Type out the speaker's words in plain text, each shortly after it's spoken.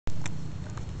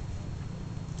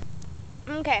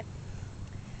Okay.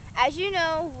 As you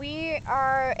know, we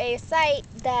are a site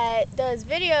that does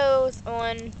videos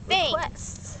on things.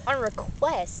 Requests. On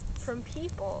requests. From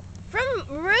people. From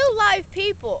real life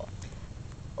people.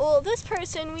 Well, this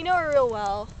person we know her real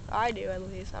well. I do, at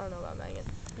least. I don't know about Megan.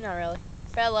 Not really.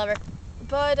 But I love her.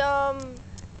 But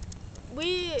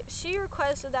she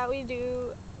requested that we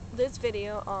do this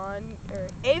video on, or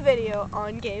a video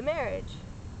on gay marriage.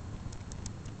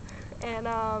 And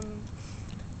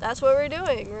that's what we're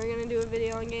doing. We're gonna do a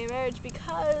video on gay marriage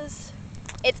because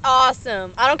It's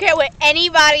awesome. I don't care what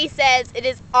anybody says. It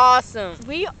is awesome.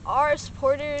 we are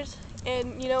supporters,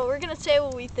 and we're gonna say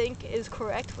what we think is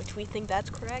correct, which we think that's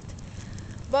correct.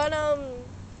 But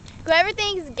Whoever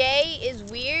thinks gay is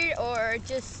weird or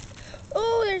just,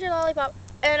 oh, there's your lollipop.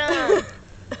 And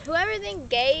whoever thinks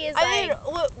gay is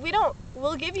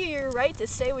we'll give you your right to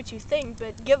say what you think,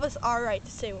 but give us our right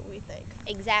to say what we think.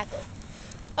 Exactly.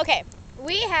 Okay,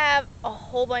 we have a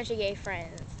whole bunch of gay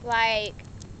friends.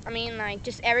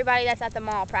 Just everybody that's at the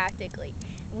mall practically.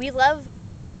 We love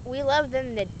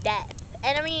them to death.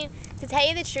 And to tell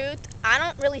you the truth, I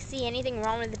don't really see anything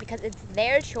wrong with it because it's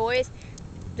their choice.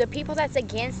 The people that's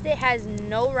against it has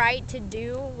no right to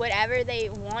do whatever they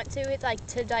want to. It's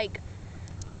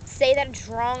say that it's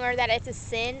wrong or that it's a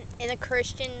sin in the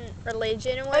Christian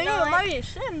religion and whatnot. It might be a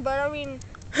sin, but you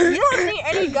don't see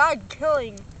any God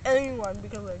killing anyone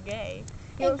because they're gay.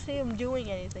 You don't see him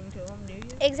doing anything to them, do you?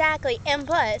 Exactly. And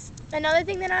plus, another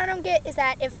thing that I don't get is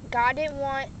that if God didn't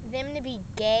want them to be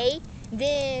gay,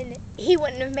 then he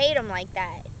wouldn't have made them like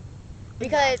that.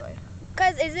 Because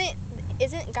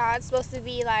isn't God supposed to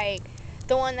be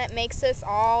the one that makes us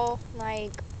all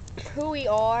who we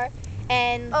are?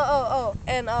 And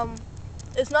and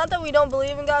it's not that we don't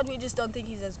believe in God, we just don't think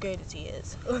he's as great as he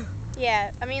is.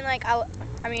 Yeah, I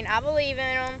believe in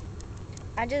him.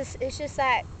 It's just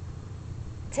that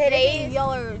today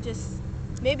y'all are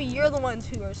maybe you're the ones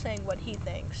who are saying what he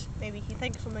thinks. Maybe he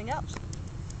thinks something else.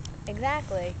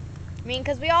 Exactly.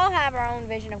 Because we all have our own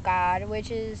vision of God,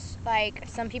 which is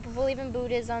some people believe in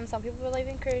Buddhism, some people believe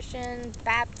in Christians,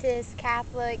 Baptists,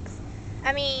 Catholics.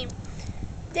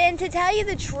 Then to tell you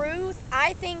the truth,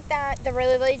 I think that the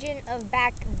religion of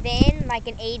back then,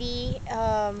 in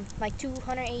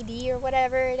 200 AD or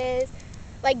whatever it is,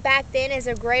 back then is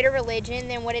a greater religion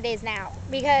than what it is now.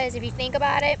 Because if you think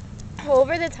about it,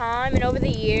 over the time and over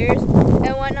the years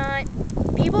and whatnot,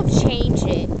 people have changed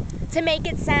it to make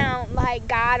it sound like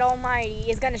God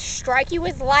Almighty is going to strike you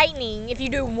with lightning if you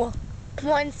do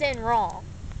one sin wrong.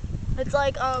 It's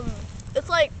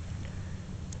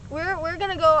we're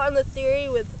gonna go on the theory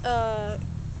with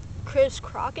Chris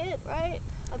Crockett, right?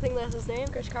 I think that's his name.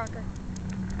 Chris Crocker.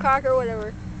 Crocker,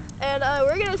 whatever. And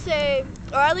we're gonna say,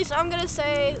 or at least I'm gonna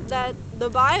say, that the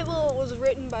Bible was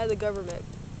written by the government.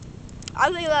 I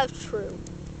think that's true.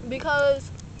 Because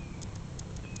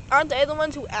aren't they the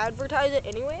ones who advertise it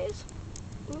anyways?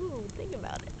 Ooh, think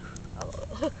about it.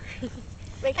 Oh.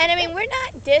 And we're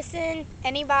not dissing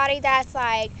anybody that's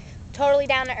totally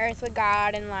down to earth with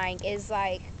God and is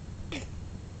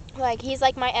he's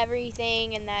my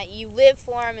everything and that you live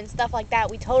for him and stuff like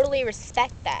that. We totally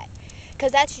respect that.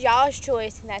 Because that's y'all's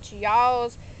choice and that's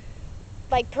y'all's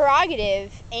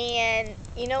prerogative. And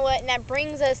you know what? And that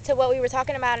brings us to what we were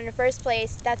talking about in the first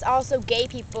place. That's also gay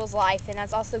people's life and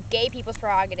that's also gay people's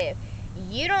prerogative.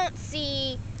 You don't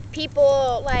see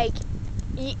people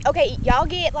okay, y'all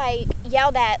get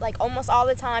yelled at almost all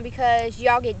the time because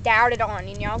y'all get doubted on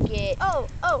and y'all get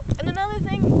and another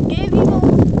thing, gay people,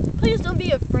 please don't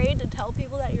be afraid to tell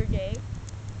people that you're gay.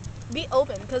 Be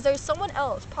open, because there's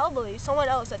probably someone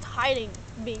else that's hiding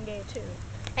being gay too.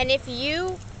 And if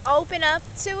you open up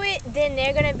to it, then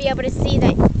they're going to be able to see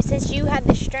that since you had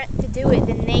the strength to do it,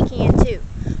 then they can too.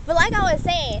 But like I was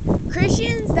saying,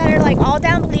 Christians that are all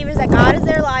down believers that God is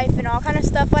their life and all kind of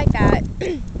stuff like that,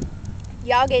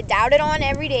 y'all get doubted on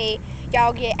every day.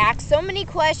 Y'all get asked so many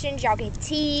questions. Y'all get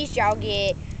teased. Y'all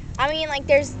get,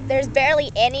 there's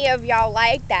barely any of y'all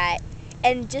like that.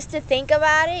 And just to think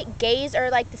about it, gays are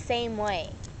the same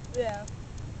way. Yeah.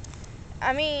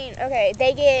 Okay,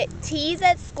 they get teased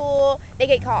at school. They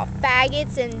get called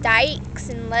faggots and dykes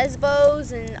and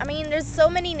lesbos. And, there's so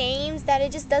many names that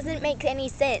it just doesn't make any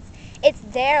sense. It's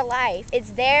their life.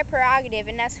 It's their prerogative,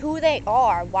 and that's who they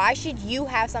are. Why should you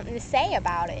have something to say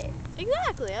about it?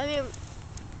 Exactly. It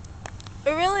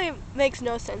really makes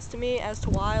no sense to me as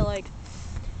to why,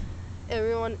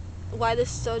 why this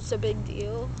is such a big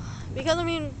deal. Because,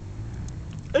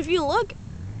 if you look,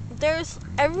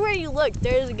 everywhere you look,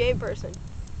 there's a gay person.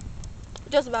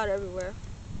 Just about everywhere.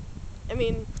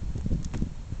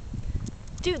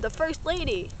 Dude, the First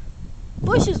Lady,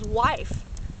 Bush's wife,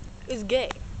 is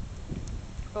gay.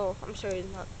 well, I'm sure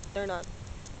they're not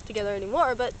together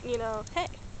anymore, but, hey,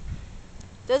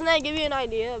 doesn't that give you an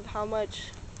idea of how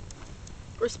much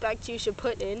respect you should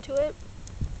put into it?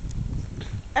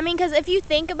 I mean, because if you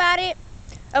think about it,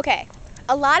 okay,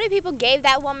 a lot of people gave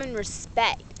that woman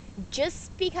respect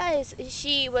just because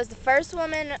she was the first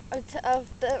woman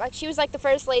she was like the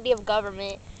first lady of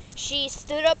government. She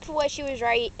stood up for what she was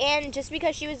right, and just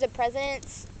because she was the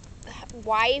president's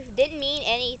wife didn't mean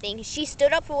anything. She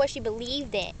stood up for what she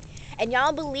believed in, and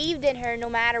y'all believed in her no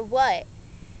matter what.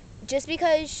 Just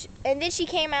because, and then she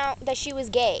came out that she was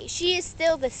gay. She is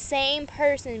still the same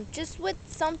person, just with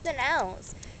something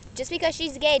else. Just because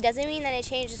she's gay doesn't mean that it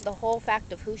changes the whole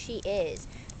fact of who she is.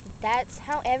 That's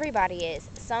how everybody is.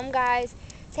 Some guys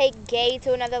take gay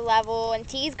to another level and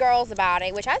tease girls about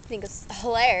it, which I think is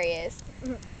hilarious.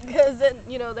 Because then,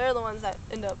 they're the ones that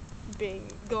end up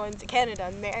going to Canada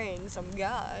and marrying some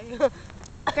guy.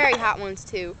 Very hot ones,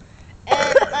 too.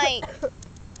 And, like,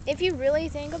 if you really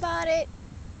think about it,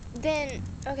 then,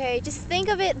 okay, just think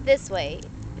of it this way.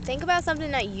 Think about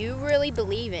something that you really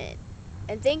believe in.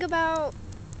 And think about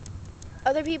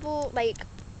other people, like,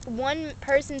 one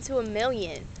person to a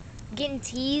million, getting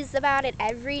teased about it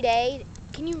every day.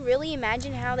 Can you really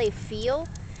imagine how they feel?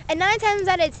 And 9 times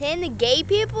out of 10, the gay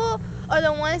people are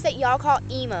the ones that y'all call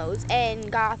emos and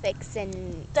gothics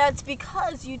and... That's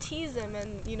because you tease them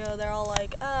and, they're all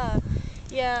like,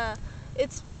 yeah.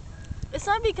 It's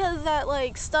not because that,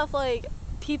 like, stuff like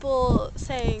people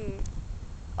saying,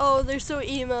 oh, they're so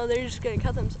emo, they're just gonna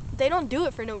cut them. They don't do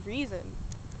it for no reason.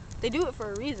 They do it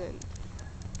for a reason.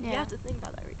 Yeah. You have to think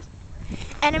about that reason.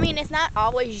 And I mean, it's not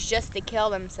always just to kill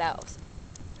themselves.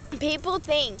 People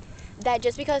think that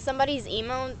just because somebody's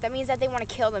emo, that means that they want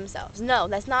to kill themselves. No,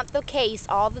 that's not the case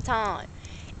all the time.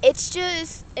 It's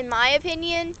just, in my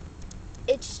opinion,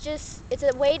 it's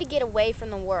a way to get away from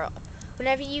the world.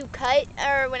 Whenever you cut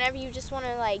or whenever you just want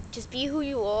to, like, just be who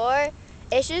you are,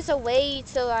 it's just a way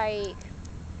to, like,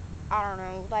 I don't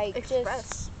know, like,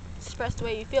 express the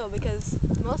way you feel, because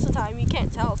most of the time you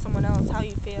can't tell someone else how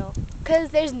you feel. Because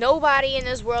there's nobody in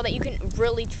this world that you can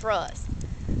really trust.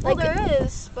 Well, like, there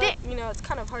is, but, it's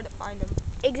kind of hard to find them.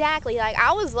 Exactly. Like,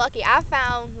 I was lucky. I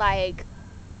found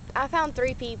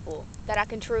 3 people that I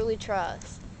can truly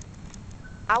trust.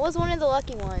 I was one of the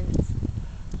lucky ones.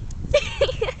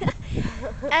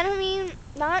 And I mean,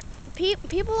 not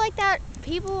people like that.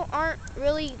 People aren't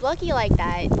really lucky like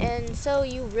that, and so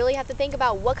you really have to think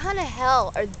about what kind of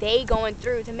hell are they going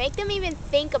through to make them even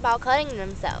think about cutting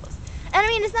themselves. And I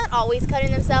mean, it's not always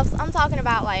cutting themselves. I'm talking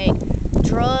about, like,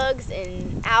 drugs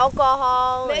and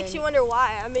alcohol. Makes you wonder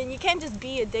why. I mean, you can't just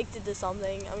be addicted to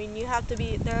something. I mean, there has to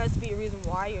be a reason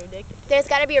why you're addicted to it. There's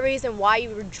got to be a reason why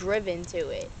you were driven to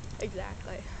it.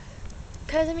 Exactly.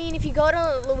 Because, I mean, if you go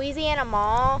to Louisiana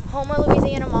Mall, Homer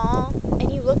Louisiana Mall,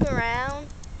 and you look around,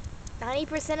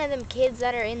 90% of them kids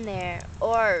that are in there,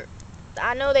 or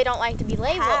I know they don't like to be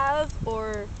labeled. Have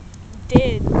or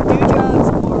did do drugs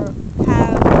or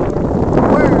have or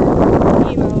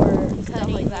were emo or stuff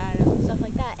like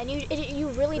that. And you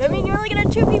really do. I mean, you're only going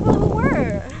to 2 people who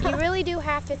were. You really do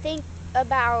have to think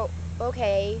about,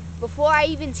 okay, before I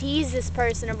even tease this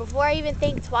person or before I even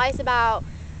think twice about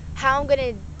how I'm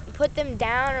going to put them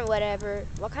down or whatever,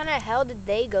 what kind of hell did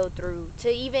they go through to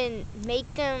even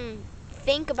make them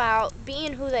think about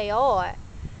being who they are?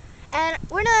 And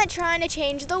we're not trying to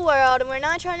change the world, and we're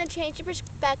not trying to change your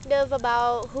perspective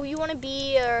about who you want to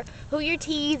be or who you're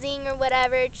teasing or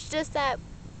whatever. It's just that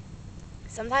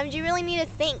sometimes you really need to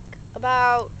think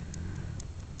about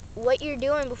what you're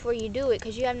doing before you do it,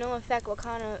 because you have no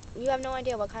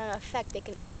idea what kind of effect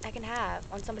that can have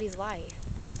on somebody's life.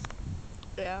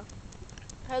 Yeah,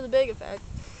 has a big effect.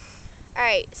 All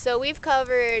right, so we've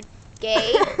covered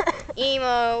gay,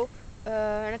 emo,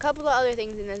 and a couple of other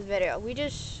things in this video.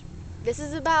 This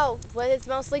is about what it's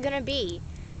mostly going to be,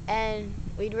 and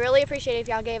we'd really appreciate it if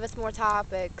y'all gave us more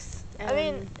topics. I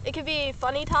mean, it could be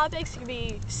funny topics, it could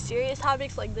be serious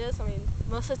topics like this. I mean,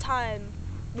 most of the time,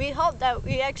 we hope that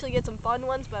we actually get some fun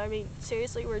ones, but I mean,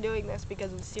 seriously, we're doing this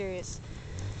because of serious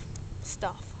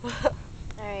stuff.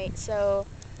 Alright, so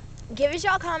give us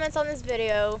y'all comments on this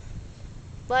video.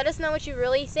 Let us know what you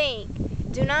really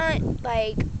think. Do not,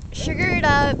 like, sugar it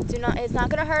up. It's not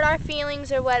gonna hurt our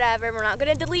feelings or whatever. We're not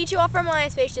gonna delete you off our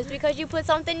MySpace just because you put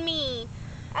something mean.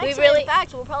 Actually, in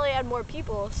fact, we'll probably add more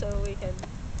people so we can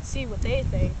see what they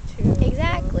think too.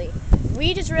 Exactly.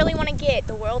 We just really want to get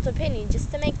the world's opinion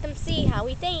just to make them see how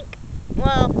we think.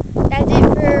 Well, that's it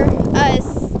for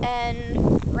us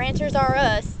and Ranters R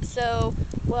Us. So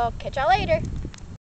we'll catch y'all later.